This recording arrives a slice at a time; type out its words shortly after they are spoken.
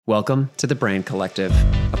Welcome to The Brand Collective,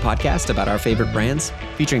 a podcast about our favorite brands,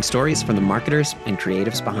 featuring stories from the marketers and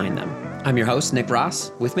creatives behind them. I'm your host, Nick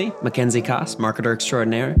Ross. With me, Mackenzie Koss, marketer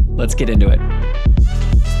extraordinaire. Let's get into it.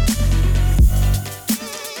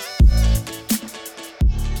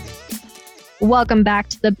 Welcome back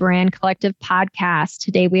to the Brand Collective podcast.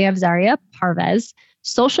 Today we have Zaria Parvez,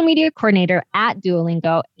 social media coordinator at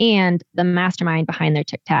Duolingo and the mastermind behind their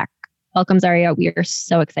TikTok. Welcome, Zaria. We are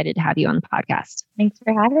so excited to have you on the podcast. Thanks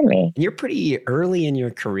for having me. You're pretty early in your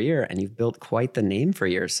career and you've built quite the name for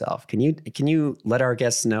yourself. Can you let our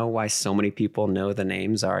guests know why so many people know the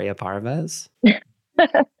name Zaria Parvez?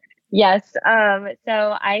 Yes.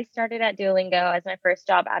 So I started at Duolingo as my first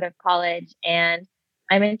job out of college, and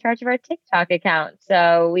I'm in charge of our TikTok account.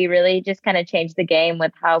 So we really just kind of changed the game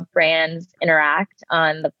with how brands interact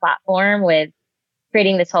on the platform, with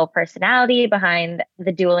creating this whole personality behind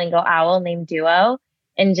the Duolingo owl named Duo,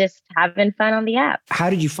 and just having fun on the app. How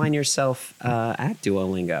did you find yourself at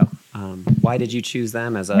Duolingo? Why did you choose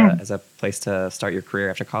them as a place to start your career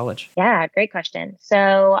after college? Yeah, great question.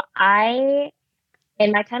 So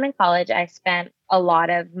in my time in college, I spent a lot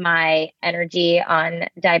of my energy on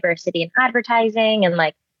diversity in advertising and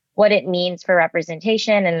like what it means for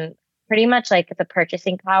representation and pretty much like the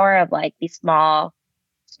purchasing power of like these small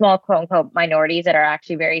quote unquote minorities that are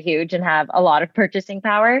actually very huge and have a lot of purchasing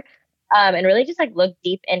power. And really just like look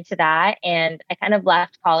deep into that. And I kind of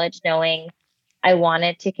left college knowing I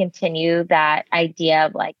wanted to continue that idea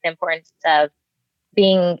of like the importance of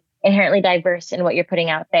being inherently diverse in what you're putting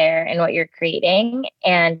out there and what you're creating.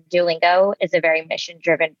 And Duolingo is a very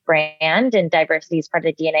mission-driven brand, and diversity is part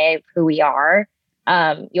of the DNA of who we are.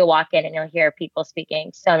 You'll walk in and you'll hear people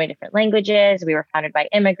speaking so many different languages. We were founded by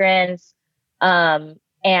immigrants.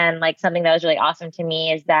 And like something that was really awesome to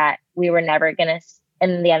me is that we were never going to,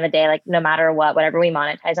 in the end of the day, like no matter what, whatever we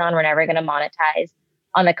monetize on, we're never going to monetize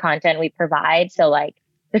on the content we provide. So like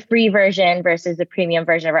the free version versus the premium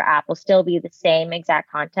version of our app will still be the same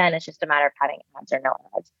exact content. It's just a matter of having ads or no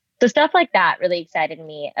ads. So stuff like that really excited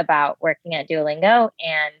me about working at Duolingo,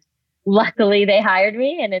 and luckily they hired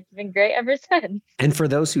me and it's been great ever since. And for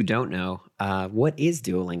those who don't know, what is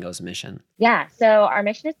Duolingo's mission? Yeah, so our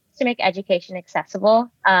mission is to make education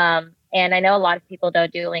accessible. And I know a lot of people know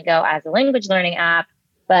Duolingo as a language learning app,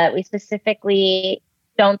 but we specifically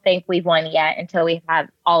don't think we've won yet until we have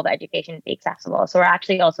all of education be accessible. So we're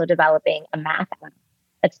actually also developing a math app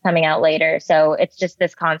that's coming out later. So it's just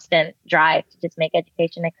this constant drive to just make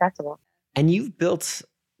education accessible. And you've built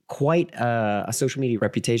quite a social media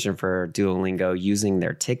reputation for Duolingo using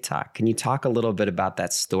their TikTok. Can you talk a little bit about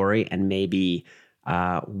that story and maybe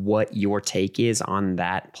what your take is on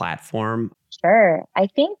that platform? Sure. I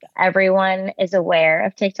think everyone is aware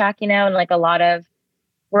of TikTok, and like a lot of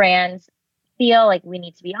brands feel like we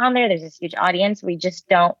need to be on there. There's this huge audience. We just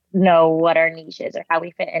don't know what our niche is or how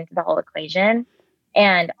we fit into the whole equation.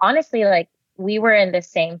 And honestly, like we were in the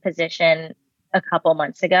same position a couple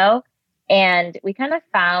months ago, and we kind of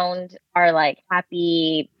found our like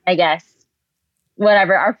happy, I guess,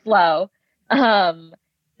 whatever, our flow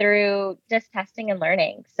through just testing and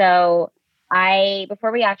learning. So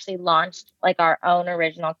before we actually launched like our own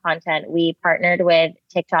original content, we partnered with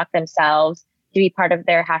TikTok themselves to be part of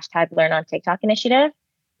their #LearnOnTikTok initiative.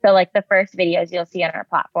 So like the first videos you'll see on our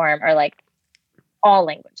platform are like all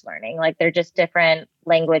language learning. Like they're just different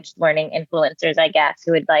language learning influencers, I guess,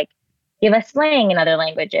 who would like give us slang in other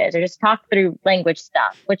languages or just talk through language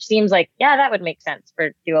stuff, which seems like, yeah, that would make sense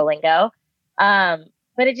for Duolingo.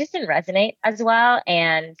 But it just didn't resonate as well.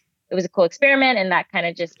 And it was a cool experiment. And that kind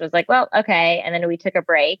of just was like, well, okay. And then we took a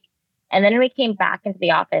break. And then we came back into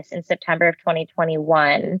the office in September of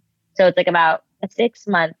 2021. So it's like about a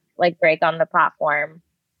 6-month like break on the platform.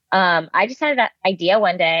 I just had that idea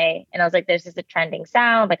one day and I was like, this is a trending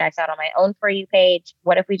sound. Like I saw it on my own For You page.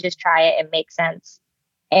 What if we just try it and make sense?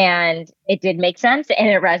 And it did make sense and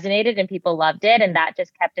it resonated and people loved it. And that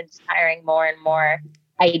just kept inspiring more and more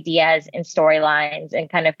ideas and storylines and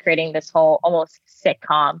kind of creating this whole almost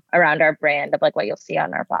sitcom around our brand of like what you'll see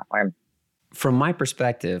on our platform. From my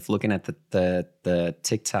perspective, looking at the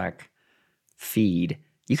TikTok feed,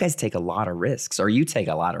 you guys take a lot of risks, or you take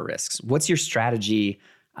a lot of risks. What's your strategy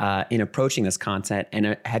in approaching this content?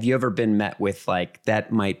 And have you ever been met with like,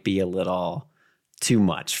 that might be a little too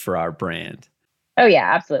much for our brand? Oh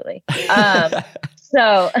yeah, absolutely.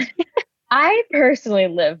 So I personally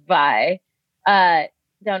live by,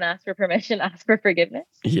 don't ask for permission, ask for forgiveness.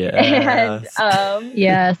 Yeah. And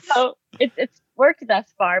yes. So it's worked thus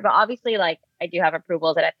far, but obviously like I do have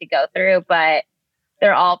approvals that I have to go through, but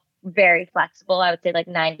they're all very flexible. I would say like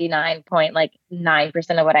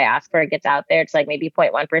 99.9% of what I ask for gets out there. It's like maybe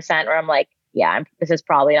 0.1% where I'm like, yeah, this is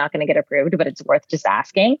probably not going to get approved, but it's worth just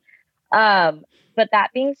asking. But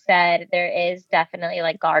that being said, there is definitely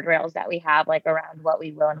like guardrails that we have like around what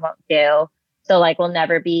we will and won't do. So like we'll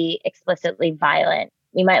never be explicitly violent.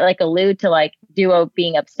 We might like allude to like Duo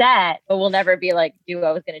being upset, but we'll never be like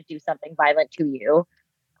Duo is going to do something violent to you.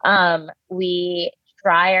 We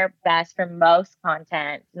try our best for most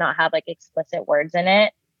content to not have like explicit words in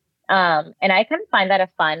it. And I kind of find that a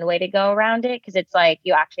fun way to go around it because it's like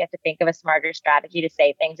you actually have to think of a smarter strategy to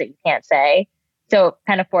say things that you can't say. So it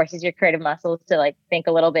kind of forces your creative muscles to like think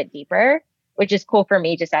a little bit deeper, which is cool for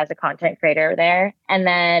me just as a content creator there. And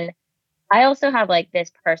then I also have like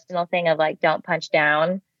this personal thing of like, don't punch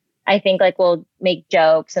down. I think like we'll make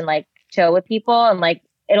jokes and like chill with people and like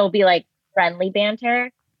it'll be like friendly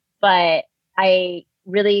banter, but I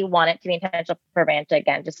really want it to be intentional for banter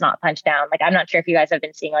again, just not punch down. Like I'm not sure if you guys have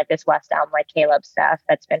been seeing like this West Elm like Caleb stuff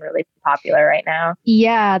that's been really popular right now.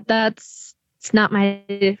 Yeah, it's not my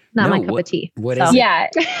cup of tea. What is it? Yeah.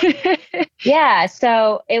 Yeah.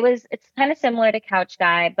 So it's kind of similar to Couch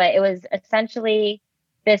Guy, but it was essentially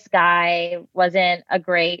this guy wasn't a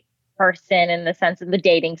great person in the sense of the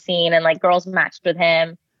dating scene and like girls matched with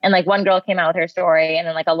him. And like one girl came out with her story and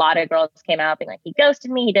then like a lot of girls came out being like, he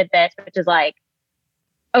ghosted me, he did this, which is like,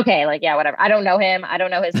 okay, like, yeah, whatever. I don't know him. I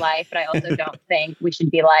don't know his life, but I also don't think we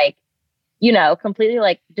should be like, you know, completely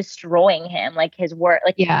like destroying him, like his work.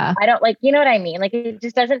 Like, yeah, I don't like, you know what I mean? Like, it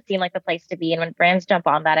just doesn't seem like the place to be. And when brands jump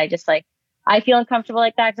on that, I just like, I feel uncomfortable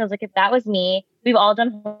like that. Cause I was like, if that was me, we've all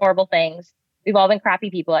done horrible things. We've all been crappy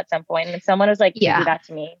people at some point. And if someone was like, yeah, do that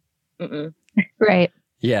to me. Mm-mm. Right.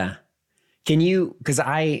 Yeah. Can you, because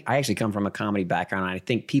I actually come from a comedy background. And I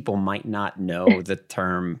think people might not know the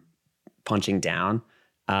term punching down.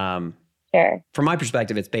 Sure. From my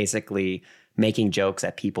perspective, it's basically making jokes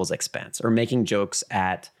at people's expense or making jokes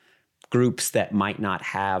at groups that might not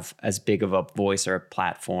have as big of a voice or a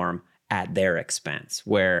platform at their expense,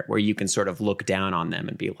 where you can sort of look down on them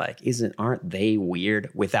and be like, aren't they weird,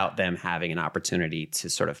 without them having an opportunity to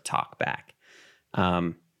sort of talk back.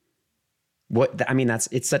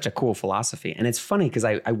 It's such a cool philosophy. And it's funny because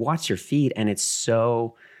I watch your feed and it's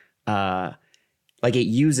so like it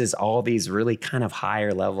uses all these really kind of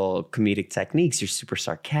higher level comedic techniques. You're super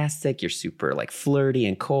sarcastic, you're super like flirty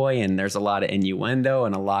and coy, and there's a lot of innuendo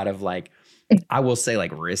and a lot of like, I will say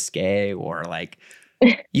like risque or like,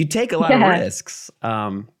 you take a lot of risks.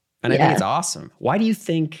 And I think it's awesome. Why do you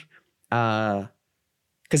think, because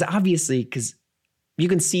you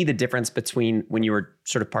can see the difference between when you were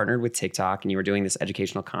sort of partnered with TikTok and you were doing this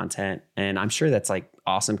educational content, and I'm sure that's like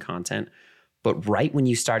awesome content. But right when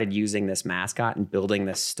you started using this mascot and building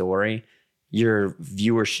this story, your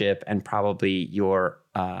viewership and probably your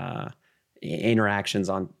interactions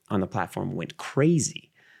on the platform went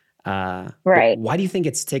crazy. Right. Why do you think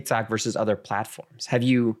it's TikTok versus other platforms? Do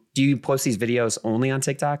you post these videos only on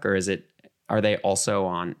TikTok, or are they also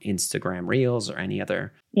on Instagram Reels or any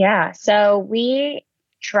other? Yeah. So we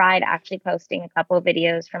tried actually posting a couple of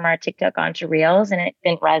videos from our TikTok onto Reels and it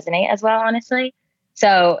didn't resonate as well, honestly.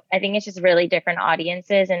 So I think it's just really different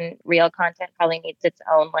audiences, and Reel content probably needs its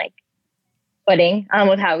own like footing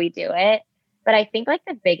with how we do it. But I think like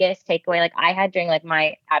the biggest takeaway like I had during like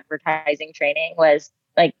my advertising training was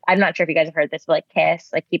like, I'm not sure if you guys have heard this, but like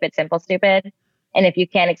KISS, like keep it simple, stupid. And if you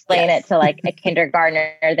can't explain it to like a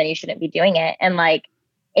kindergartner, then you shouldn't be doing it. And like,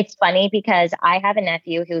 it's funny because I have a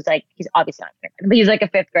nephew who's like, he's obviously not kindergarten, but he's like a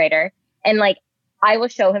fifth grader. And like, I will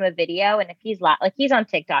show him a video, and if he's he's on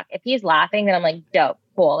TikTok, if he's laughing, then I'm like, dope,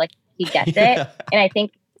 cool. Like he gets it. And I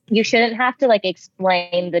think you shouldn't have to like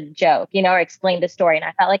explain the joke, you know, or explain the story. And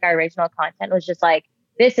I felt like our original content was just like,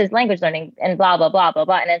 this is language learning and blah, blah, blah, blah,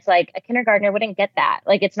 blah. And it's like a kindergartner wouldn't get that.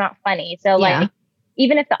 Like, it's not funny. So like,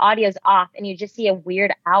 even if the audio's off and you just see a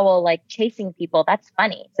weird owl like chasing people, that's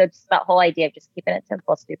funny. So it's that whole idea of just keeping it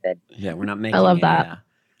simple, stupid. Yeah, we're not making I love that.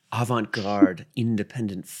 Avant-garde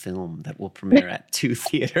independent film that will premiere at 2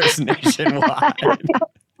 theaters nationwide.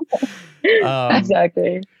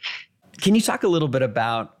 Exactly. Can you talk a little bit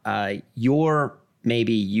about your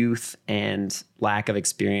maybe youth and lack of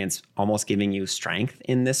experience almost giving you strength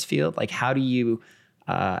in this field? Like, how do you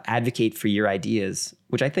advocate for your ideas,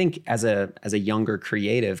 which I think as a younger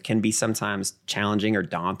creative can be sometimes challenging or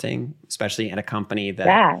daunting, especially at a company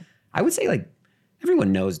that I would say like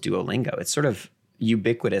everyone knows Duolingo. It's sort of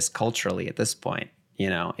ubiquitous culturally at this point.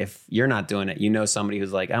 You know, if you're not doing it, you know somebody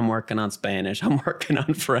who's like, I'm working on Spanish, I'm working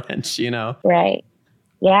on French, you know? Right.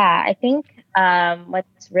 Yeah, I think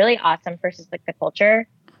what's really awesome first is like the culture.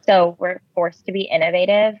 So we're forced to be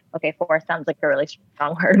innovative. Okay, forced sounds like a really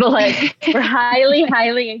strong word, but like we're highly,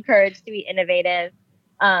 highly encouraged to be innovative.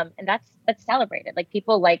 And that's celebrated. Like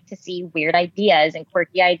people like to see weird ideas and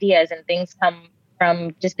quirky ideas, and things come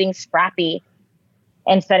from just being scrappy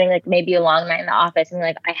and spending like maybe a long night in the office and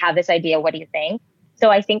like, I have this idea. What do you think? So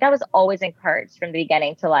I think I was always encouraged from the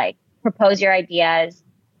beginning to like propose your ideas.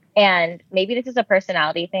 And maybe this is a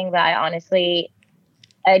personality thing, but I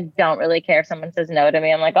don't really care if someone says no to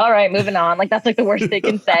me. I'm like, all right, moving on. Like that's like the worst they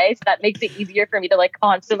can say. So that makes it easier for me to like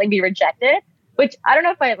constantly be rejected, which I don't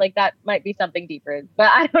know if I like, that might be something deeper, but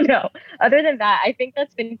I don't know. Other than that, I think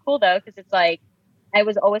that's been cool though. Cause it's like, I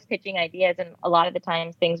was always pitching ideas, and a lot of the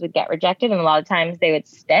times things would get rejected and a lot of times they would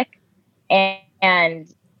stick. And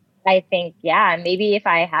I think, yeah, maybe if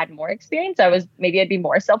I had more experience, I'd be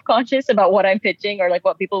more self-conscious about what I'm pitching or like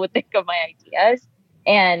what people would think of my ideas.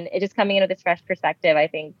 And it just coming in with this fresh perspective, I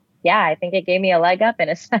think it gave me a leg up in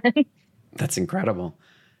a sense. That's incredible.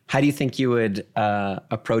 How do you think you would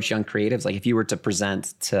approach young creatives? Like if you were to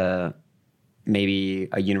present to maybe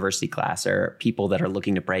a university class or people that are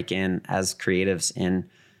looking to break in as creatives in,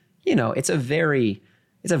 it's a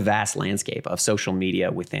vast landscape of social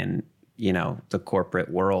media within, the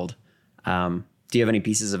corporate world. Do you have any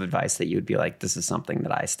pieces of advice that you would be like, this is something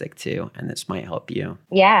that I stick to and this might help you?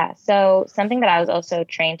 Yeah. So something that I was also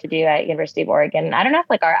trained to do at University of Oregon, I don't know if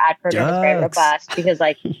like our ad program is very robust because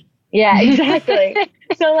like, yeah, exactly.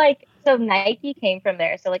 So Nike came from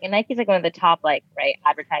there. So like, and Nike's like one of the top, like, right,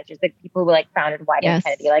 advertisers, like people who like founded Wieden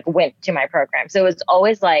Kennedy, like went to my program. So it was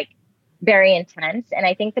always like very intense. And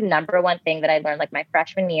I think the number one thing that I learned like my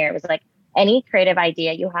freshman year was like any creative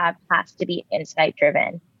idea you have has to be insight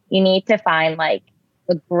driven. You need to find like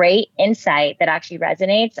a great insight that actually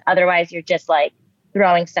resonates. Otherwise you're just like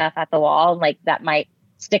throwing stuff at the wall. Like that might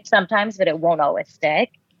stick sometimes, but it won't always stick.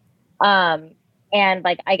 And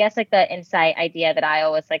like, I guess like the insight idea that I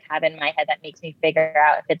always like have in my head that makes me figure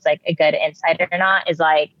out if it's like a good insight or not is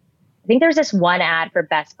like, I think there's this one ad for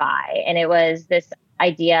Best Buy, and it was this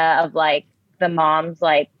idea of like the moms,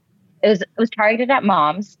 like it was targeted at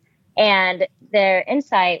moms, and their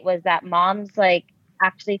insight was that moms like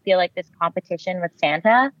actually feel like this competition with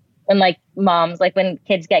Santa, when like moms, like when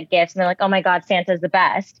kids get gifts and they're like, oh my God, Santa's the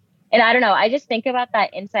best. And I don't know, I just think about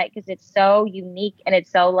that insight because it's so unique and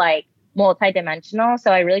it's so like multidimensional.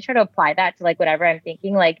 So I really try to apply that to like whatever I'm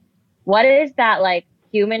thinking. Like, what is that like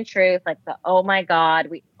human truth? Like the, oh my God,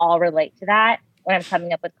 we all relate to that when I'm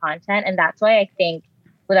coming up with content. And that's why I think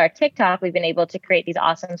with our TikTok, we've been able to create these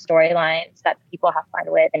awesome storylines that people have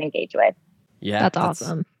fun with and engage with. Yeah. That's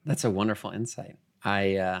awesome. That's a wonderful insight.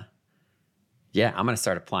 I'm going to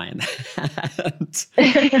start applying that.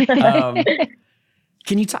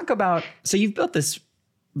 Can you talk about, so you've built this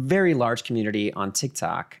very large community on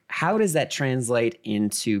TikTok. How does that translate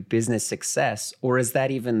into business success, or is that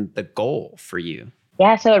even the goal for you?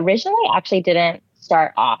 Yeah. So originally I actually didn't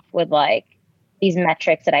start off with like these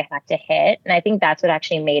metrics that I had to hit. And I think that's what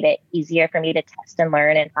actually made it easier for me to test and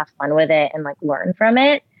learn and have fun with it and like learn from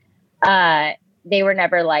it. They were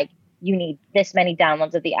never like, you need this many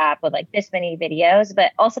downloads of the app with like this many videos,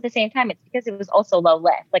 but also at the same time, it's because it was also low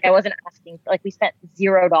lift. Like I wasn't asking, like we spent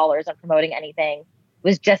 $0 on promoting anything. It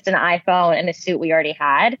was just an iPhone and a suit we already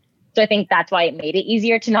had. So I think that's why it made it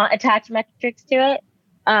easier to not attach metrics to it.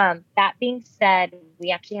 That being said, we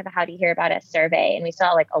actually have a How Do You Hear About Us survey, and we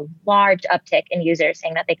saw like a large uptick in users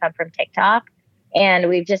saying that they come from TikTok. And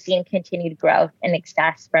we've just seen continued growth and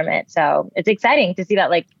success from it. So it's exciting to see that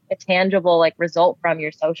like a tangible like result from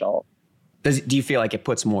your social. Do you feel like it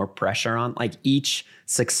puts more pressure on like each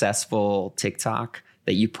successful TikTok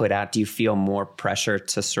that you put out? Do you feel more pressure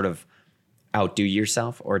to sort of outdo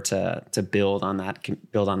yourself or to build on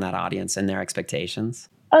that audience and their expectations?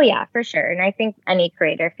 Oh yeah, for sure. And I think any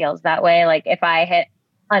creator feels that way. Like if I hit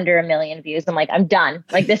under 1 million views, I'm like, I'm done.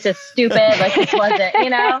 Like this is stupid. Like this wasn't,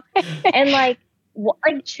 and like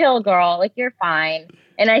chill girl, like you're fine.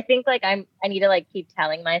 And I think like I need to like keep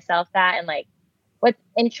telling myself that. And like, what's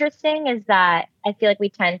interesting is that I feel like we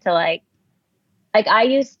tend to like I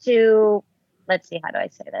used to, let's see, how do I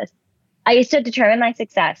say this? I used to determine my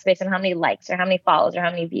success based on how many likes or how many follows or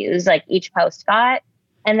how many views like each post got.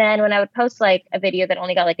 And then when I would post like a video that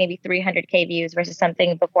only got like maybe 300K views versus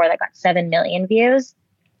something before that got 7 million views,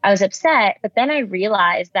 I was upset. But then I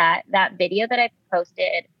realized that that video that I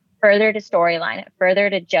posted further to storyline,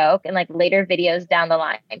 further to joke, and like later videos down the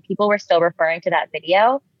line, and people were still referring to that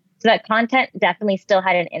video. So that content definitely still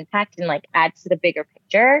had an impact and like adds to the bigger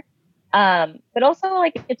picture. But also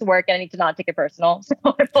like it's work and I need to not take it personal. So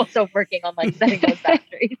I'm also working on like setting those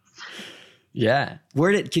boundaries. Yeah.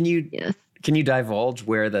 Can you divulge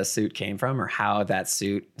where the suit came from or how that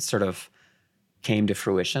suit sort of came to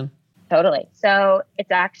fruition? Totally. So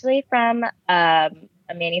it's actually from a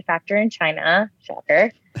a manufacturer in China,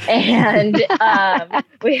 shocker. And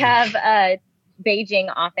we have a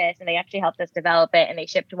Beijing office, and they actually helped us develop it. And they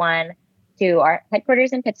shipped one to our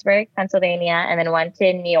headquarters in Pittsburgh, Pennsylvania, and then one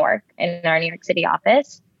to New York in our New York City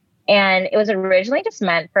office. And it was originally just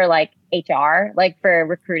meant for like HR, like for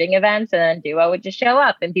recruiting events. And then Duo would just show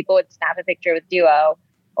up and people would snap a picture with Duo,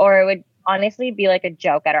 or it would honestly be like a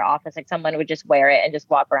joke at our office. Like someone would just wear it and just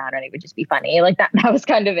walk around and it would just be funny. Like that was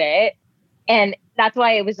kind of it. And that's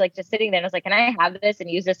why it was like just sitting there and I was like, can I have this and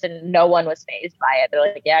use this? And no one was fazed by it. They're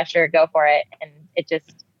like, yeah, sure, go for it. And it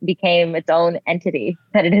just became its own entity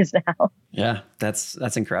that it is now. Yeah, that's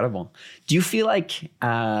incredible. Do you feel like,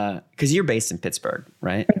 because you're based in Pittsburgh,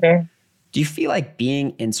 right? Mm-hmm. Do you feel like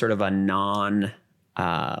being in sort of a non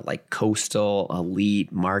like coastal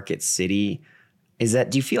elite market city, do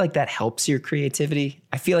you feel like that helps your creativity?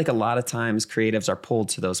 I feel like a lot of times creatives are pulled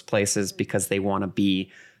to those places because they want to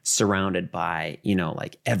be surrounded by,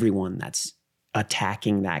 like everyone that's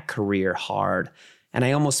attacking that career hard. And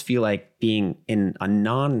I almost feel like being in a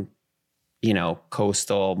non,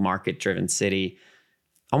 coastal market driven city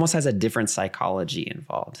almost has a different psychology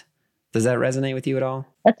involved. Does that resonate with you at all?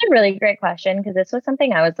 That's a really great question, because this was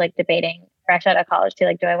something I was like debating fresh out of college too.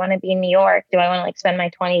 Like, do I want to be in New York? Do I want to like spend my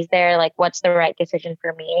 20s there? Like, what's the right decision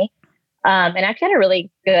for me? And I actually had a really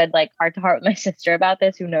good like heart to heart with my sister about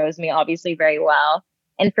this, who knows me obviously very well.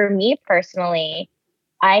 And for me personally,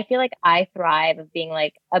 I feel like I thrive of being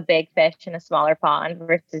like a big fish in a smaller pond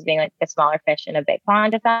versus being like a smaller fish in a big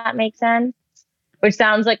pond, if that makes sense. Which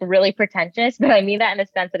sounds like really pretentious, but I mean that in a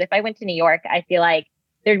sense that if I went to New York, I feel like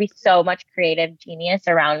there'd be so much creative genius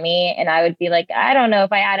around me. And I would be like, I don't know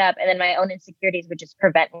if I add up. And then my own insecurities would just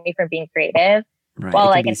prevent me from being creative. Right. While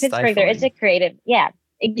like in Pittsburgh, stifling. There is a creative. Yeah,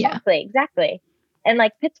 exactly. And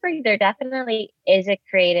like Pittsburgh, there definitely is a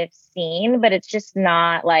creative scene, but it's just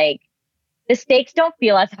not like the stakes don't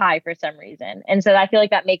feel as high for some reason. And so I feel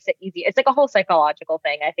like that makes it easy. It's like a whole psychological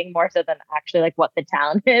thing, I think, more so than actually like what the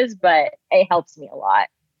town is, but it helps me a lot.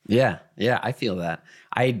 Yeah, I feel that.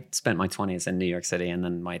 I spent my 20s in New York City and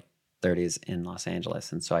then my 30s in Los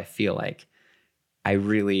Angeles. And so I feel like I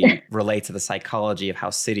really relate to the psychology of how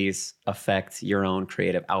cities affect your own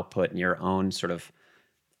creative output and your own sort of,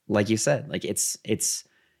 like you said, like it's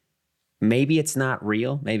maybe it's not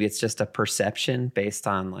real. Maybe it's just a perception based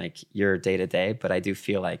on like your day to day. But I do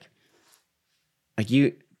feel like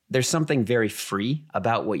there's something very free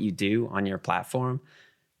about what you do on your platform.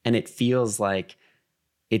 And it feels like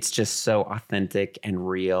it's just so authentic and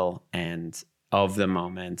real and of the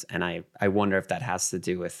moment. And I wonder if that has to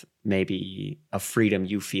do with maybe a freedom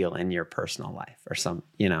you feel in your personal life or some.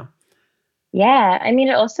 Yeah. I mean,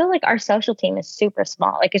 also like our social team is super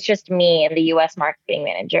small. Like it's just me and the US marketing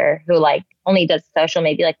manager who like only does social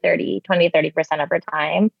maybe like 20 to 30% of her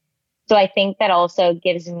time. So I think that also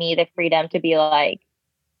gives me the freedom to be like,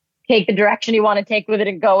 take the direction you want to take with it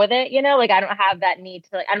and go with it. Like I don't have that need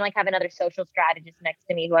to like, I don't like have another social strategist next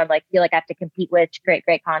to me who I'm like, feel like I have to compete with to create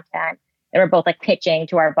great content. And we're both like pitching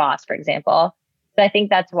to our boss, for example. So I think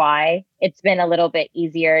that's why it's been a little bit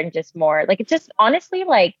easier and just more like, it's just honestly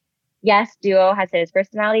like, yes, Duo has his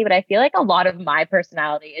personality, but I feel like a lot of my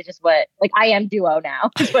personality is just what, like I am Duo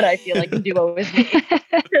now is what I feel like Duo is me.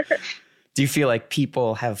 Do you feel like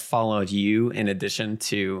people have followed you in addition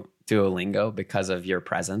to Duolingo because of your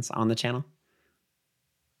presence on the channel?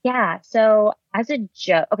 Yeah. So as a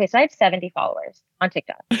joke, okay, so I have 70 followers on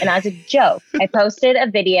TikTok. And as a joke, I posted a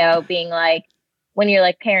video being like, when your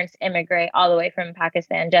like parents immigrate all the way from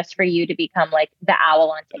Pakistan just for you to become like the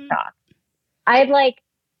owl on TikTok. I had like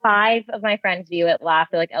 5 of my friends view it, laugh,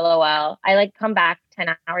 they're like, LOL. I like come back 10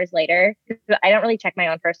 hours later. I don't really check my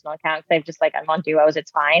own personal account because I've just like, I'm on Duos,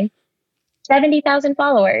 it's fine. 70,000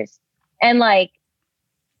 followers. And like,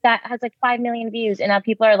 that has like 5 million views. And now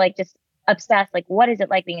people are like just obsessed. Like, what is it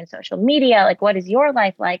like being in social media? Like, what is your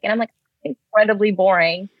life like? And I'm like, incredibly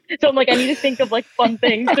boring. So I'm like, I need to think of like fun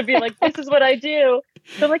things to be like, this is what I do.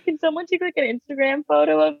 So I'm like, can someone take like an Instagram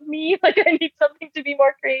photo of me? Like, I need something to be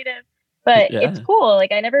more creative. But It's cool.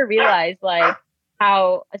 Like, I never realized like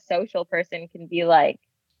how a social person can be like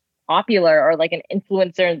popular or like an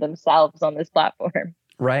influencer themselves on this platform.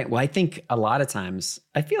 Right. Well, I think a lot of times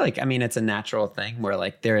I feel like, I mean, it's a natural thing where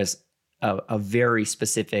like there is a very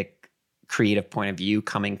specific creative point of view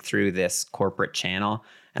coming through this corporate channel.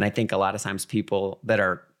 And I think a lot of times people that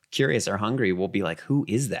are curious or hungry will be like, who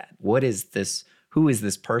is that? What is this? Who is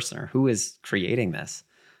this person or who is creating this?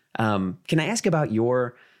 Can I ask about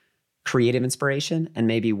your creative inspiration and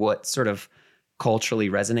maybe what sort of culturally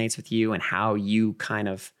resonates with you and how you kind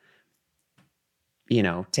of,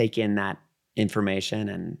 take in that information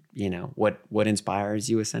and, what inspires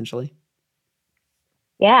you essentially?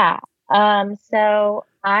 Yeah. So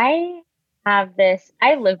I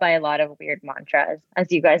live by a lot of weird mantras,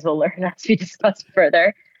 as you guys will learn as we discuss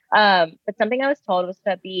further. But something I was told was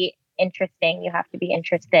to be interesting, you have to be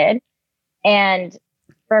interested. And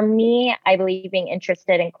for me, I believe being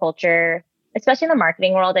interested in culture, especially in the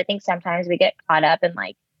marketing world, I think sometimes we get caught up in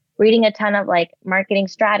like reading a ton of like marketing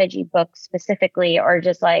strategy books specifically, or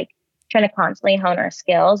just like trying to constantly hone our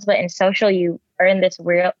skills. But in social, you are in this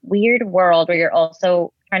weird world where you're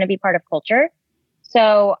also trying to be part of culture.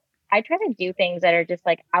 So I try to do things that are just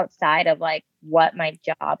like outside of like what my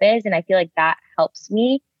job is. And I feel like that helps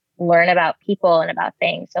me learn about people and about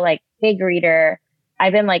things. So like big reader,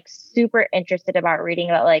 I've been like super interested about reading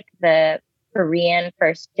about like the Korean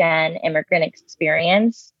first gen immigrant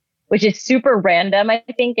experience, which is super random, I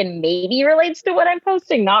think, and maybe relates to what I'm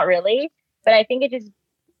posting. Not really, but I think it just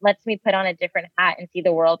lets me put on a different hat and see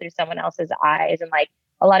the world through someone else's eyes, and like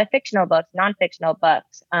a lot of fictional books, non-fictional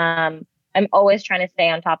books. I'm always trying to stay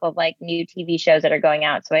on top of like new TV shows that are going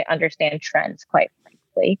out so I understand trends, quite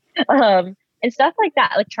frankly. And stuff like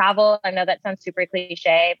that, like travel. I know that sounds super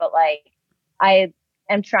cliche, but like I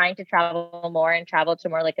am trying to travel more and travel to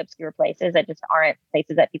more like obscure places that just aren't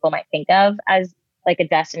places that people might think of as like a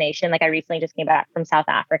destination. Like I recently just came back from South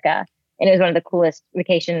Africa, and it was one of the coolest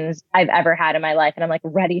vacations I've ever had in my life. And I'm like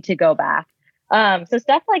ready to go back. So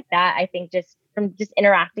stuff like that, I think just from just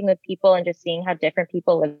interacting with people and just seeing how different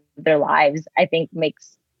people live their lives, I think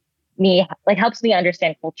makes me like helps me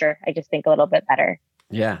understand culture. I just think a little bit better.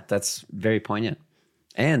 Yeah, that's very poignant.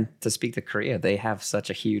 And to speak to Korea, they have such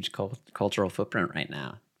a huge cultural footprint right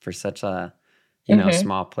now for such a,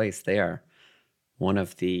 small place. They are one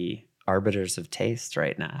of the arbiters of taste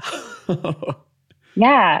right now.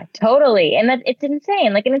 Yeah, totally. And that it's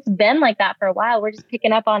insane. Like, and it's been like that for a while. We're just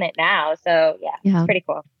picking up on it now. So yeah, it's pretty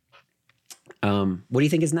cool. What do you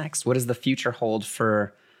think is next? What does the future hold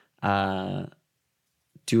for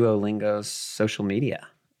Duolingo's social media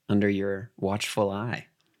under your watchful eye?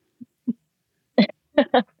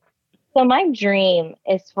 So my dream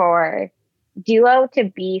is for Duo to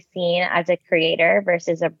be seen as a creator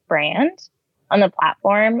versus a brand on the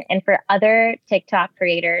platform, and for other TikTok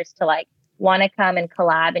creators to like want to come and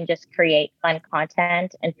collab and just create fun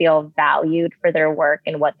content and feel valued for their work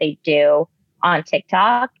and what they do on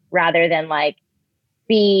TikTok, rather than like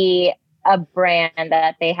be a brand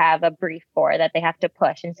that they have a brief for that they have to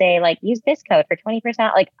push and say like use this code for 20%.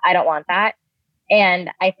 Like I don't want that.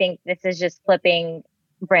 And I think this is just flipping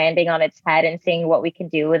branding on its head and seeing what we can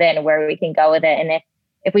do with it and where we can go with it. And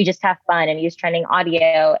if we just have fun and use trending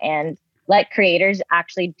audio and let creators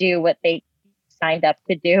actually do what they signed up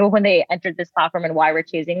to do when they entered this platform and why we're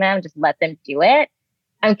choosing them, just let them do it.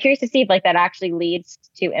 I'm curious to see if like that actually leads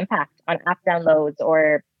to impact on app downloads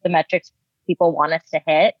or the metrics people want us to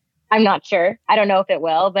hit. I'm not sure. I don't know if it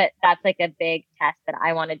will, but that's like a big test that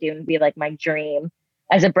I want to do and be like my dream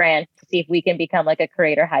as a brand to see if we can become like a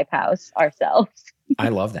creator hype house ourselves. I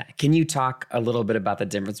love that. Can you talk a little bit about the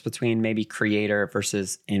difference between maybe creator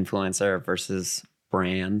versus influencer versus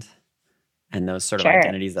brand and those sort of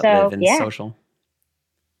identities that live in social?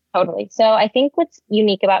 Totally. So I think what's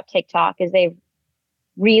unique about TikTok is they've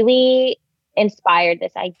really inspired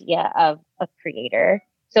this idea of a creator.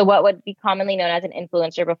 So what would be commonly known as an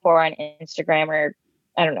influencer before on Instagram, or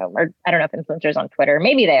I don't know if influencers on Twitter,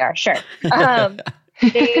 maybe they are, sure.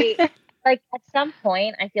 They like at some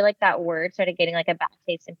point, I feel like that word started getting like a bad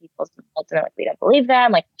taste in people's mouths, and they're like, we don't believe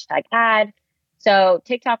them, like hashtag ad. So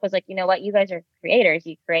TikTok was like, you know what, you guys are creators,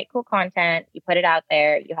 you create cool content, you put it out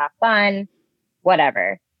there, you have fun,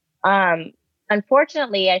 whatever.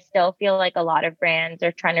 Unfortunately, I still feel like a lot of brands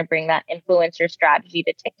are trying to bring that influencer strategy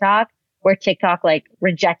to TikTok, where TikTok like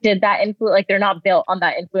rejected that like they're not built on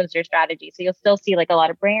that influencer strategy. So you'll still see like a lot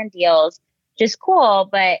of brand deals, just cool,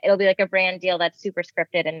 but it'll be like a brand deal that's super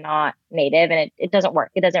scripted and not native, and it doesn't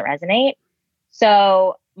work. It doesn't resonate.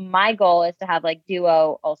 So my goal is to have like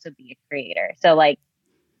Duo also be a creator. So like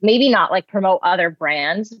maybe not like promote other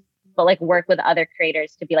brands, but like work with other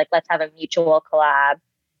creators to be like, let's have a mutual collab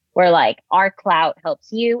where like our clout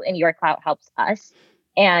helps you and your clout helps us.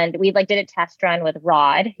 And we like did a test run with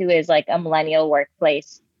Rod, who is like a millennial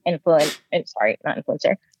workplace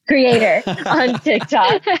creator on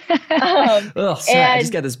TikTok. Sorry, I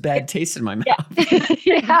just got this bad taste in my mouth.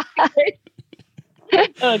 Yeah.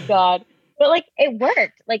 Oh God. But like it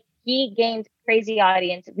worked. Like he gained crazy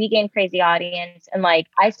audience. We gained crazy audience. And like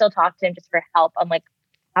I still talk to him just for help. I'm like,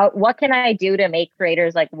 what can I do to make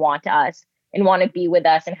creators like want us and want to be with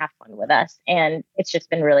us and have fun with us? And it's just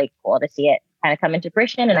been really cool to see it kind of come into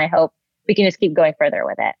fruition. And I hope we can just keep going further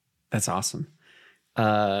with it. That's awesome.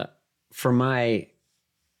 For my,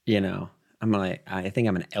 I think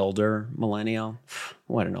I'm an elder millennial.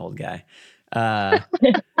 What an old guy.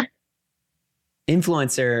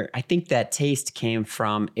 Influencer, I think that taste came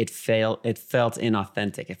from it felt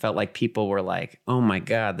inauthentic. It felt like people were like, oh my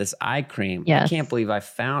God, this eye cream. I can't believe I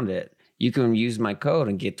found it. You can use my code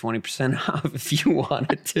and get 20% off if you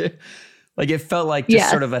wanted to. Like it felt like just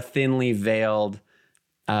sort of a thinly veiled,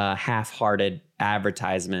 half-hearted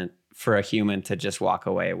advertisement for a human to just walk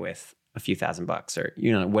away with a few $1,000 or,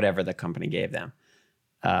 you know, whatever the company gave them.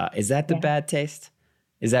 Is that the bad taste?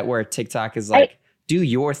 Is that where TikTok is like, do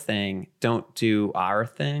your thing, don't do our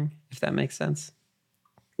thing, if that makes sense?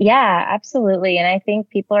 Yeah, absolutely. And I think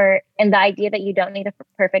people are, and the idea that you don't need a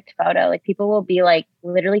perfect photo, like people will be like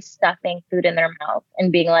literally stuffing food in their mouth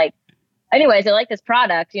and being like, anyways, I like this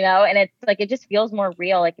product, you know, and it's like, it just feels more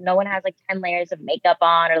real. Like no one has like 10 layers of makeup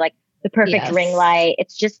on or like the perfect ring light.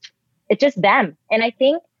 It's just them. And I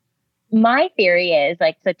think my theory is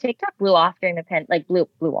like, so TikTok blew off during the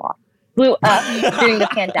blew up during the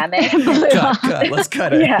pandemic. Cut. Let's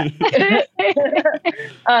cut it.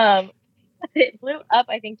 It blew up,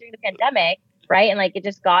 I think, during the pandemic, right? And like it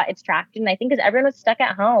just got its traction. I think because everyone was stuck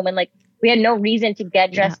at home and like we had no reason to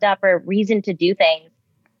get dressed up or reason to do things.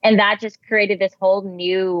 And that just created this whole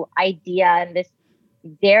new idea and this,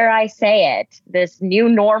 dare I say it, this new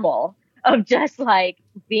normal of just like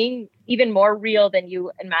being even more real than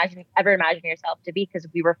you ever imagine yourself to be, because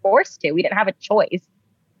we were forced to. We didn't have a choice.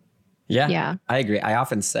 Yeah, I agree. I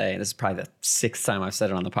often say, this is probably the 6th time I've said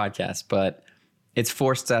it on the podcast, but it's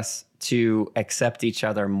forced us to accept each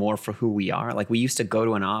other more for who we are. Like we used to go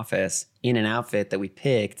to an office in an outfit that we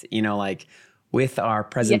picked, you know, like with our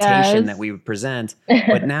presentation that we would present.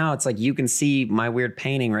 But now it's like, you can see my weird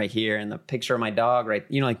painting right here and the picture of my dog, right?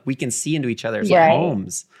 You know, like we can see into each other's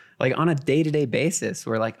homes, like on a day-to-day basis.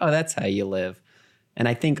 We're like, oh, that's how you live. And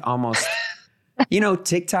I think almost, you know,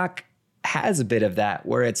 TikTok has a bit of that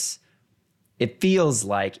where it feels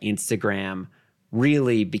like Instagram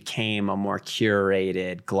really became a more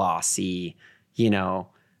curated, glossy, you know,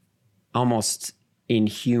 almost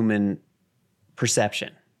inhuman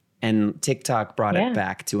perception. And TikTok brought it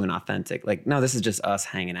back to an authentic, like, no, this is just us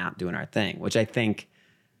hanging out, doing our thing, which I think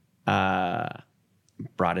brought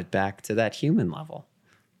it back to that human level.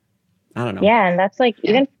 I don't know. Yeah. And that's like,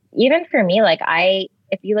 even for me, like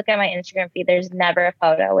if you look at my Instagram feed, there's never a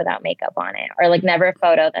photo without makeup on it, or like never a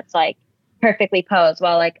photo that's like perfectly posed.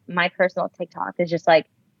 Well, like my personal TikTok is just like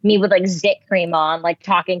me with like zit cream on, like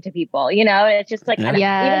talking to people, you know, and it's just like, even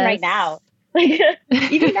right now, like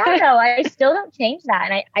even now though, I still don't change that.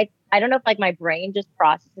 And I don't know if like my brain just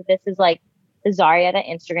processes this as like the Zaria that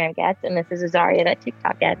Instagram gets, and this is a Zaria that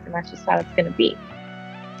TikTok gets. And that's just how it's going to be.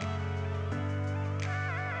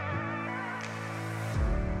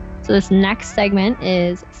 So this next segment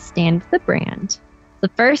is Stand the Brand. The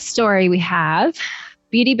first story we have,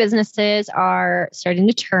 beauty businesses are starting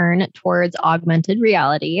to turn towards augmented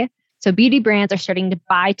reality. So beauty brands are starting to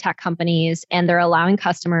buy tech companies, and they're allowing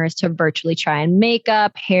customers to virtually try on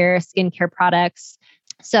makeup, hair, skincare products.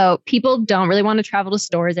 So people don't really want to travel to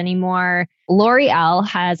stores anymore. L'Oreal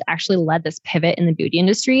has actually led this pivot in the beauty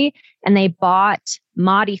industry, and they bought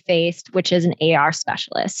ModiFaced, which is an AR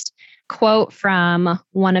specialist. Quote from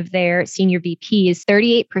one of their senior VPs,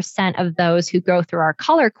 38% of those who go through our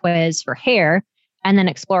color quiz for hair and then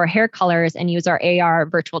explore hair colors and use our AR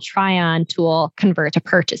virtual try-on tool convert to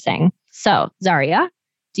purchasing. So, Zaria,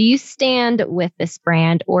 do you stand with this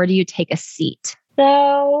brand or do you take a seat?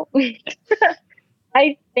 So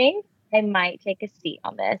I think I might take a seat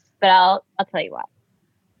on this, but I'll tell you what.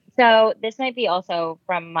 So this might be also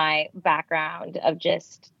from my background of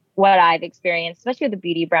just what I've experienced, especially with the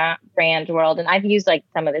beauty brand world. And I've used like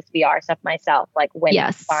some of this VR stuff myself, like when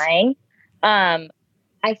buying.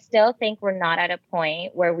 I still think we're not at a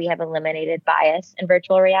point where we have eliminated bias in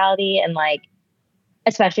virtual reality. And like,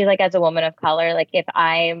 especially like as a woman of color, like if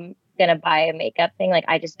I'm going to buy a makeup thing, like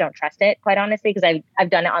I just don't trust it, quite honestly, because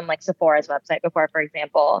I've done it on like Sephora's website before, for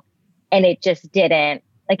example, and it just didn't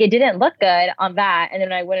look good on that. And then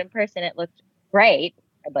when I went in person, it looked great,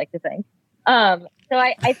 I'd like to think. So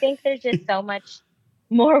I think there's just so much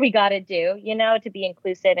more we got to do, you know, to be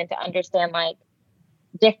inclusive and to understand like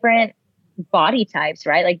different body types,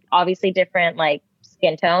 right? Like obviously different like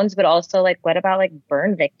skin tones, but also like what about like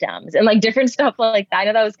burn victims and like different stuff like that. I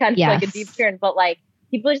know that was kind of like a deep turn, but like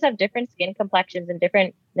people just have different skin complexions and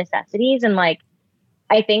different necessities. And like,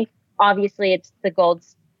 I think obviously it's the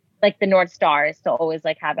like the North Star is to always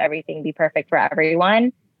like have everything be perfect for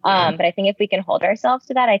everyone. But I think if we can hold ourselves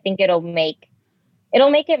to that, I think it'll make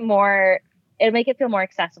it feel more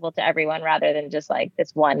accessible to everyone rather than just like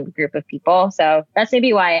this one group of people. So that's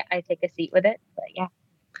maybe why I take a seat with it. But yeah.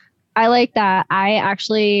 I like that. I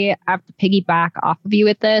actually have to piggyback off of you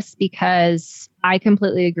with this because I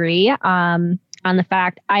completely agree on the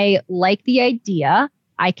fact I like the idea.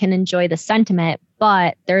 I can enjoy the sentiment,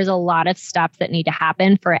 but there's a lot of steps that need to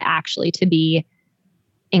happen for it actually to be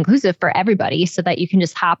inclusive for everybody so that you can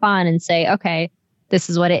just hop on and say, okay, this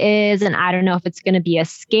is what it is. And I don't know if it's going to be a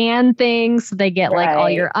scan thing. So they get like all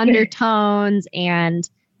your undertones and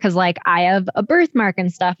because like I have a birthmark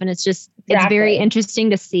and stuff and it's just, it's very interesting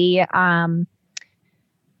to see. I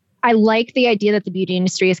like the idea that the beauty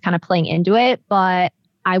industry is kind of playing into it, but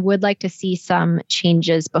I would like to see some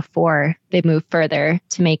changes before they move further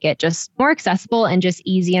to make it just more accessible and just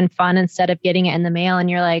easy and fun instead of getting it in the mail and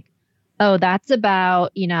you're like, oh, that's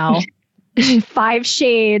about, 5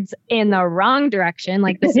 shades in the wrong direction.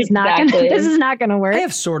 Like this is not gonna work. I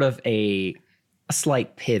have sort of a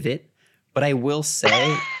slight pivot, but I will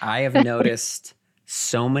say I have noticed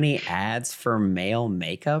so many ads for male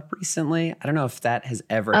makeup recently. I don't know if that has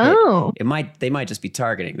ever hit. They might just be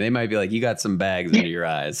targeting. They might be like, you got some bags under your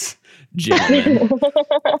eyes, gentlemen.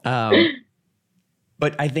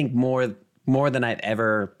 But I think more than I've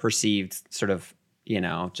ever perceived sort of,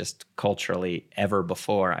 just culturally ever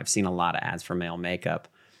before, I've seen a lot of ads for male makeup.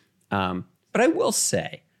 But I will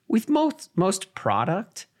say with most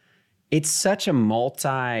product, it's such a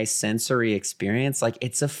multi-sensory experience. Like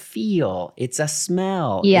it's a feel, it's a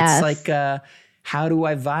smell. Yes. It's like, how do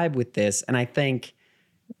I vibe with this? And I think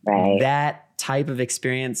that type of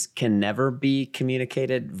experience can never be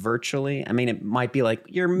communicated virtually. I mean, it might be like,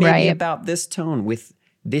 you're maybe about this tone with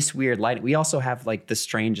this weird lighting. We also have like the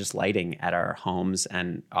strangest lighting at our homes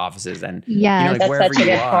and offices and that's wherever such a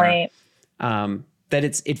you good are. point. That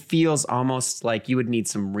it feels almost like you would need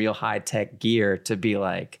some real high tech gear to be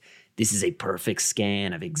like, this is a perfect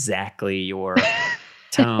scan of exactly your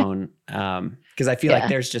tone. Because I feel like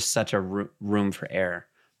there's just such a room for error.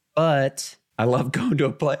 But I love going to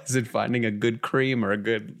a place and finding a good cream or a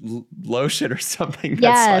good lotion or something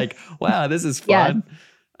that's like, wow, this is fun.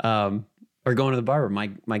 Or going to the barber. My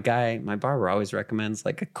barber always recommends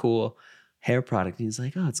like a cool hair product. And he's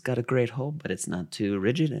like, oh, it's got a great hold, but it's not too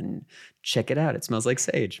rigid. And check it out. It smells like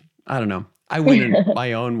sage. I don't know. I went in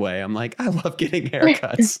my own way. I'm like, I love getting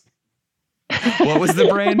haircuts. What was the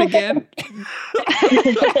brand again?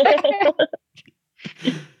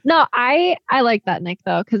 No, I like that, Nick,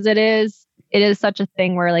 though, because it is such a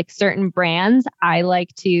thing where like certain brands, I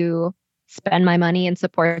like to spend my money and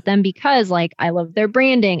support them because like I love their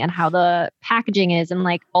branding and how the packaging is and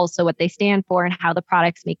like also what they stand for and how the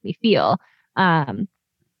products make me feel.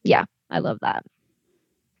 Yeah, I love that.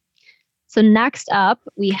 So next up,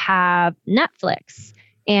 we have Netflix.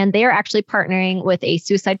 And they are actually partnering with a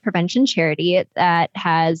suicide prevention charity that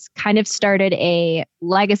has kind of started a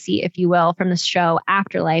legacy, if you will, from the show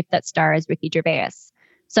Afterlife that stars Ricky Gervais.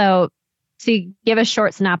 So to give a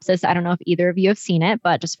short synopsis, I don't know if either of you have seen it,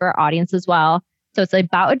 but just for our audience as well. So it's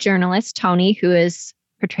about a journalist, Tony, who is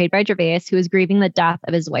portrayed by Gervais, who is grieving the death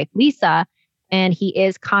of his wife, Lisa. And he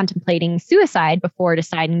is contemplating suicide before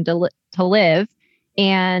deciding to live.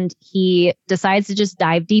 And he decides to just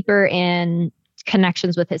dive deeper in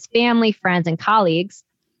connections with his family, friends, and colleagues.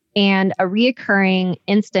 And a reoccurring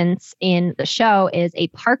instance in the show is a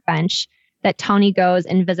park bench that Tony goes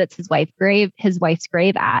and visits his wife's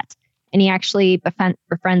grave at. And he actually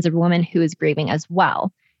befriends a woman who is grieving as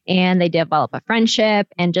well. And they develop a friendship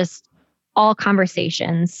and just all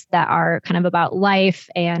conversations that are kind of about life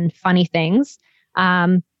and funny things.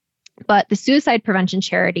 But the suicide prevention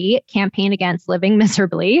charity Campaign Against Living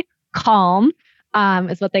Miserably, CALM,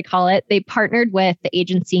 is what they call it. They partnered with the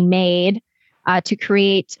agency MAID to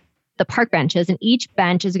create the park benches. And each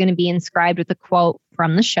bench is going to be inscribed with a quote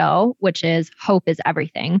from the show, which is "Hope is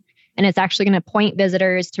everything." And it's actually going to point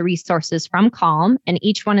visitors to resources from CALM. And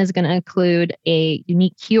each one is going to include a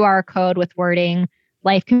unique QR code with wording,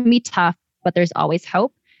 "Life can be tough, but there's always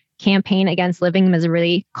hope. Campaign Against Living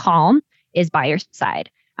Miserably, CALM is by your side."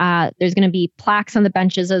 There's going to be plaques on the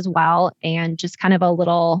benches as well. And just kind of a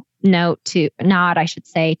little nod, to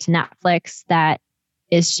Netflix that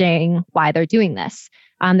is saying why they're doing this.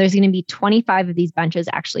 There's going to be 25 of these benches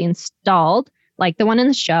actually installed, like the one in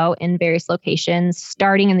the show, in various locations,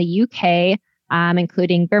 starting in the UK,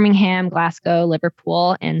 including Birmingham, Glasgow,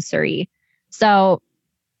 Liverpool, and Surrey. So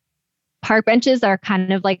park benches are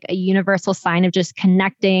kind of like a universal sign of just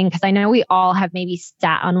connecting, because I know we all have maybe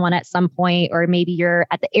sat on one at some point, or maybe you're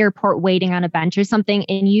at the airport waiting on a bench or something,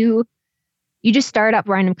 and you just start up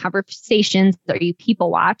random conversations, or you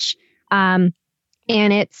people watch. And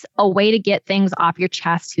it's a way to get things off your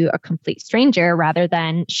chest to a complete stranger rather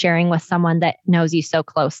than sharing with someone that knows you so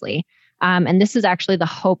closely. And this is actually the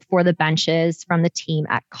hope for the benches from the team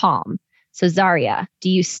at Calm. So Zaria, do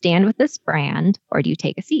you stand with this brand or do you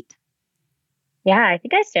take a seat? Yeah, I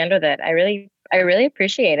think I stand with it. I really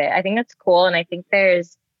appreciate it. I think that's cool. And I think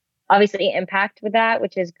there's obviously impact with that,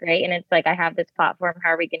 which is great. And it's like, I have this platform.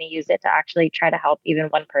 How are we going to use it to actually try to help even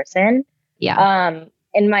one person? Yeah.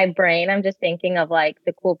 In my brain, I'm just thinking of like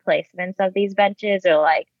the cool placements of these benches or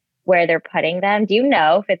like where they're putting them. Do you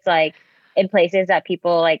know if it's like in places that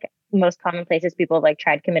people like, most common places people like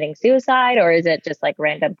tried committing suicide, or is it just like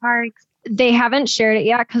random parks? They haven't shared it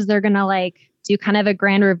yet because they're going to like do kind of a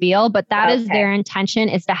grand reveal, but that is their intention,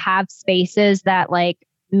 is to have spaces that like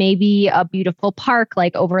maybe a beautiful park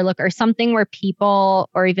like overlook or something where people,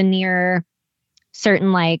 or even near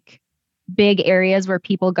certain like big areas where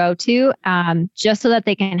people go to, just so that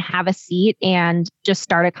they can have a seat and just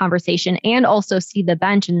start a conversation and also see the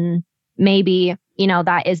bench. And maybe, you know,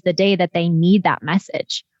 that is the day that they need that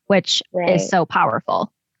message, which is so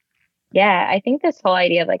powerful. Yeah, I think this whole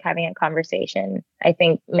idea of like having a conversation, I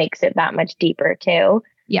think makes it that much deeper too.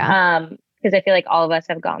 Yeah. Because I feel like all of us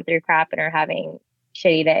have gone through crap and are having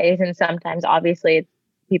shitty days. And sometimes obviously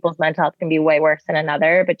people's mental health can be way worse than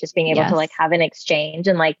another, but just being able to like have an exchange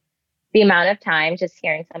and like the amount of time just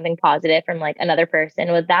hearing something positive from like another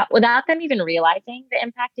person without them even realizing the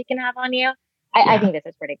impact it can have on you. I think this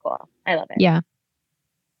is pretty cool. I love it. Yeah.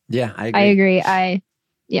 Yeah, I agree.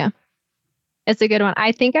 Yeah, it's a good one.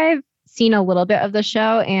 I think I've seen a little bit of the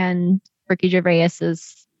show, and Ricky Gervais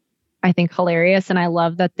is, I think, hilarious. And I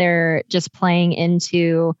love that they're just playing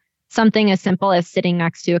into something as simple as sitting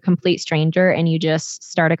next to a complete stranger and you just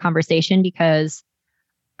start a conversation, because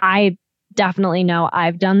I definitely know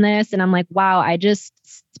I've done this and I'm like, wow, I just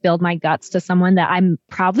spilled my guts to someone that I'm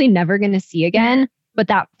probably never going to see again, but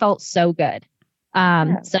that felt so good.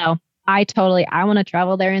 So I want to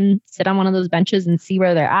travel there and sit on one of those benches and see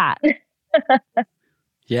where they're at.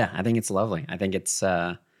 Yeah, I think it's lovely. I think it's,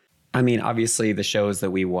 I mean, obviously the shows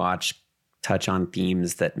that we watch touch on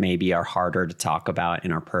themes that maybe are harder to talk about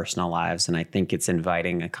in our personal lives. And I think it's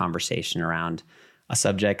inviting a conversation around a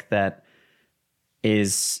subject that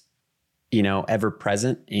is, you know, ever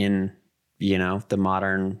present in, you know, the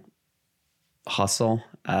modern hustle,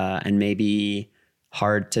 and maybe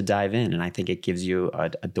hard to dive in. And I think it gives you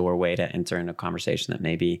a doorway to enter into a conversation that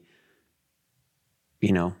maybe,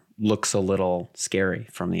 you know, looks a little scary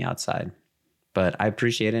from the outside. But I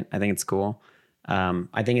appreciate it. I think it's cool.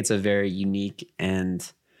 I think it's a very unique and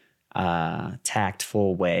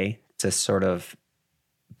tactful way to sort of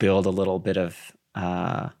build a little bit of,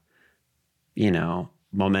 you know,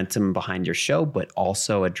 momentum behind your show, but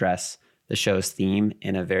also address the show's theme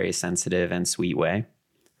in a very sensitive and sweet way.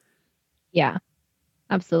 Yeah,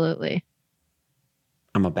 absolutely.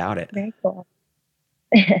 I'm about it. Very cool.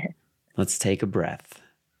 Let's take a breath.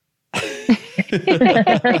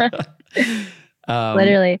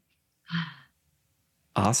 Literally.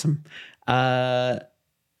 Awesome.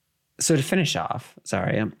 So to finish off,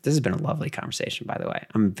 sorry, this has been a lovely conversation, by the way.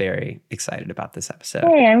 I'm very excited about this episode.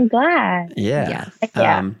 Hey, I'm glad. Yeah.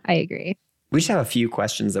 Yes. I agree. We just have a few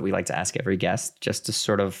questions that we like to ask every guest, just to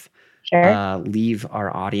sort of leave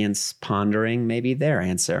our audience pondering maybe their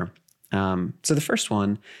answer. So the first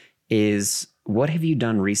one is, what have you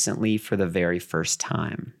done recently for the very first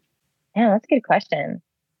time? Yeah, that's a good question.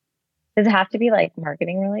 Does it have to be like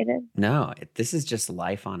marketing related? No, this is just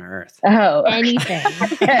life on Earth. Oh, anything.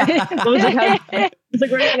 I was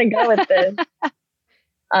like, we're gonna go with this.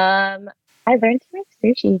 I learned to make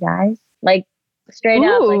sushi, guys. Like straight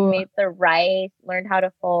up, like made the rice, learned how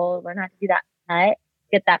to fold, learned how to do that cut,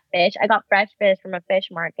 get that fish. I got fresh fish from a fish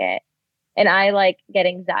market, and I like get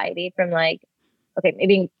anxiety from like, okay,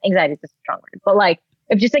 maybe anxiety is a strong word, but like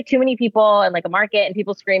if just like too many people and like a market and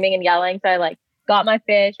people screaming and yelling, so I like got my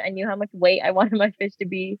fish. I knew how much weight I wanted my fish to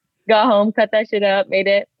be. Got home, cut that shit up, made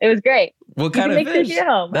it. It was great. What kind of fish? At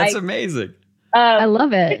home. That's amazing. I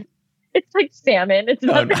love it. It's like salmon. It's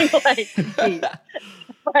nothing like,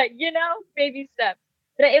 but you know, baby steps.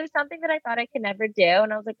 But it was something that I thought I could never do,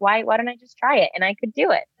 and I was like, why don't I just try it? And I could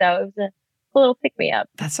do it. So it was a little pick me up.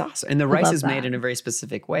 That's awesome. And the rice is made in a very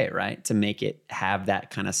specific way, right? To make it have that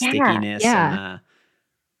kind of stickiness and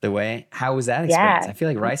the way. How was that experience? I feel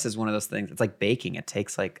like rice is one of those things. It's like baking. It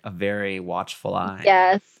takes like a very watchful eye.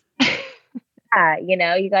 Yes. You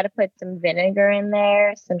know, you got to put some vinegar in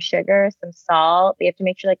there, some sugar, some salt. You have to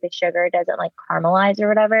make sure like the sugar doesn't like caramelize or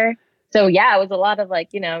whatever. So yeah, it was a lot of like,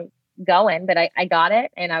 you know, going, but I got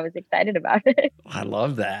it and I was excited about it. I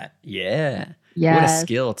love that. Yeah. Yes. What a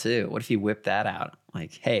skill too. What if you whip that out?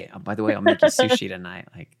 Like, hey, by the way, I'll make you sushi tonight.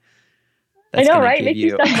 Like, I know, right? Makes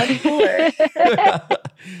you sound much cooler.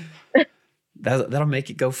 That'll make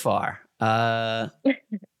it go far.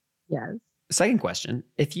 Yes. Second question.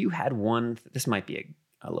 If you had one, this might be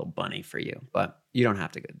a little bunny for you, but you don't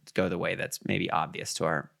have to go the way that's maybe obvious to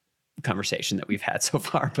our conversation that we've had so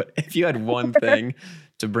far. But if you had one thing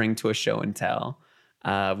to bring to a show and tell,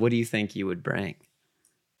 what do you think you would bring?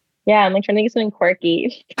 Yeah, I'm like trying to get something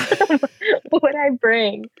quirky. What would I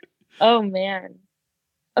bring? Oh man.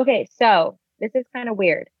 Okay, so this is kind of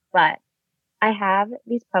weird, but I have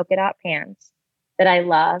these polka dot pants that I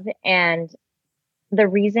love. And the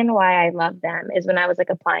reason why I love them is when I was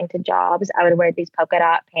like applying to jobs, I would wear these polka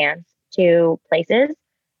dot pants to places.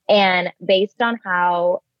 And based on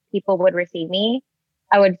how people would receive me,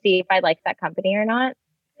 I would see if I liked that company or not.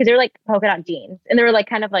 Because they were like polka dot jeans and they were like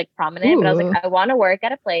kind of like prominent. But I was like, I want to work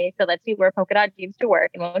at a place that lets me wear polka dot jeans to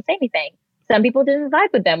work and won't say anything. Some people didn't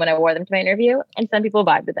vibe with them when I wore them to my interview, and some people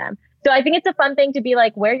vibed with them. So I think it's a fun thing to be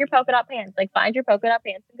like, wear your polka dot pants, like find your polka dot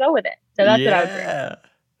pants and go with it. So that's what I would bring.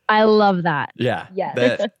 I love that. Yeah. Yes.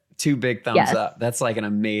 That 2 big thumbs up. That's like an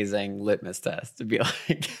amazing litmus test to be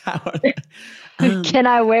like, can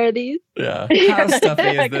I wear these? Yeah. How stuffy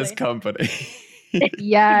is this company?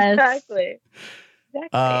 Yes. Exactly.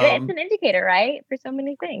 It's an indicator, right? For so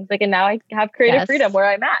many things. Like, and now I have creative freedom where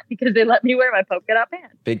I'm at because they let me wear my polka dot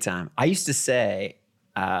pants. Big time. I used to say,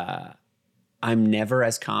 I'm never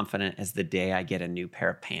as confident as the day I get a new pair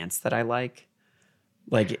of pants that I like.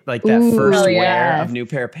 Like that first wear of new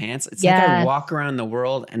pair of pants. It's like I walk around the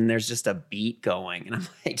world and there's just a beat going. And I'm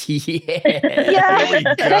like, here we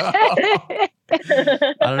go.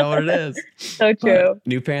 I don't know what it is. So true. But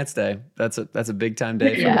new pants day. That's a big time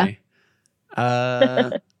day for me.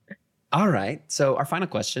 All right. So our final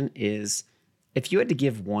question is, if you had to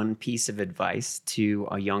give one piece of advice to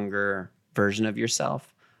a younger version of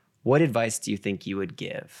yourself, what advice do you think you would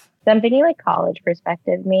give? So I'm thinking like college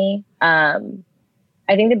perspective me.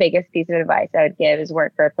 I think the biggest piece of advice I would give is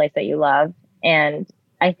work for a place that you love. And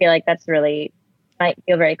I feel like that's really, might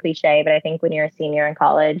feel very cliche, but I think when you're a senior in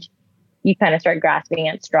college, you kind of start grasping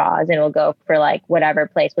at straws and will go for like whatever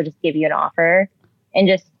place will just give you an offer. And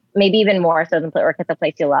just maybe even more so than work at the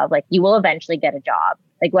place you love, like you will eventually get a job.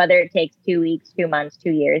 Like whether it takes 2 weeks, 2 months,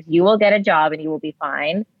 2 years, you will get a job and you will be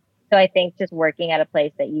fine. So I think just working at a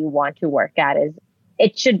place that you want to work at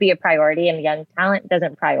it should be a priority, and young talent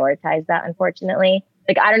doesn't prioritize that, unfortunately.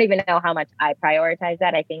 Like, I don't even know how much I prioritize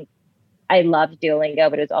that. I think I loved Duolingo,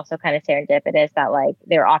 but it was also kind of serendipitous that like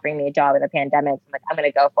they were offering me a job in the pandemic. So I'm like, I'm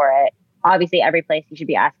going to go for it. Obviously, every place you should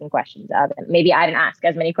be asking questions of, and maybe I didn't ask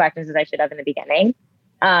as many questions as I should have in the beginning.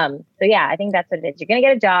 So yeah, I think that's what it is. You're going to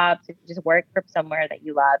get a job, so just work for somewhere that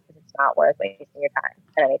you love, because it's not worth wasting your time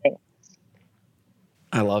on anything.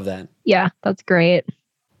 I love that. Yeah, that's great.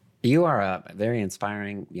 You are a very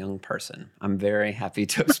inspiring young person. I'm very happy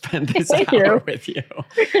to have spent this hour with you.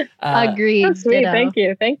 Agreed. So sweet. Thank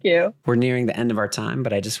you. Thank you. We're nearing the end of our time,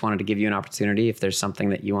 but I just wanted to give you an opportunity if there's something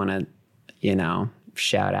that you want to,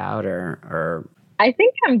 shout out or. I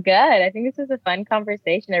think I'm good. I think this was a fun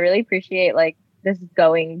conversation. I really appreciate like this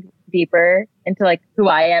going deeper into like who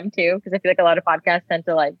I am too, because I feel like a lot of podcasts tend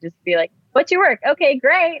to like just be like, "What's your work?" Okay,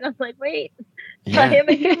 great. And I'm like, wait, I am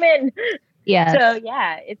a human. Yeah. So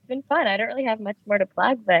yeah, it's been fun. I don't really have much more to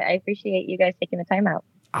plug, but I appreciate you guys taking the time out.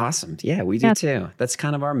 Awesome. Yeah, we do too. That's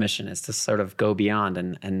kind of our mission, is to sort of go beyond,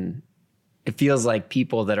 and it feels like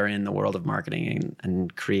people that are in the world of marketing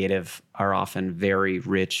and creative are often very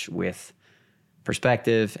rich with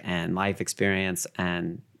perspective and life experience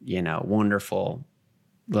and, wonderful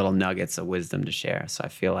little nuggets of wisdom to share. So I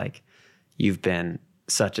feel like you've been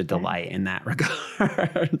such a delight in that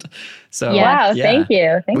regard. So wow, thank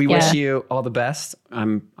you. We wish you all the best.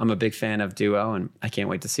 I'm a big fan of Duo, and I can't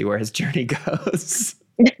wait to see where his journey goes.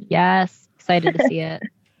 Yes, excited to see it.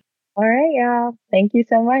 All right, y'all. Thank you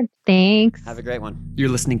so much. Thanks. Have a great one. You're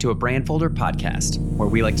listening to a Brandfolder podcast, where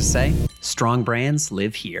we like to say, strong brands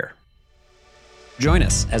live here. Join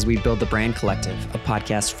us as we build the Brand Collective, a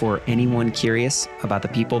podcast for anyone curious about the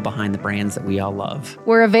people behind the brands that we all love.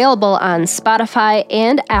 We're available on Spotify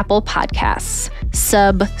and Apple Podcasts.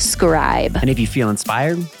 Subscribe. And if you feel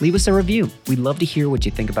inspired, leave us a review. We'd love to hear what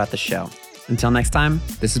you think about the show. Until next time,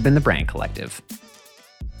 this has been the Brand Collective.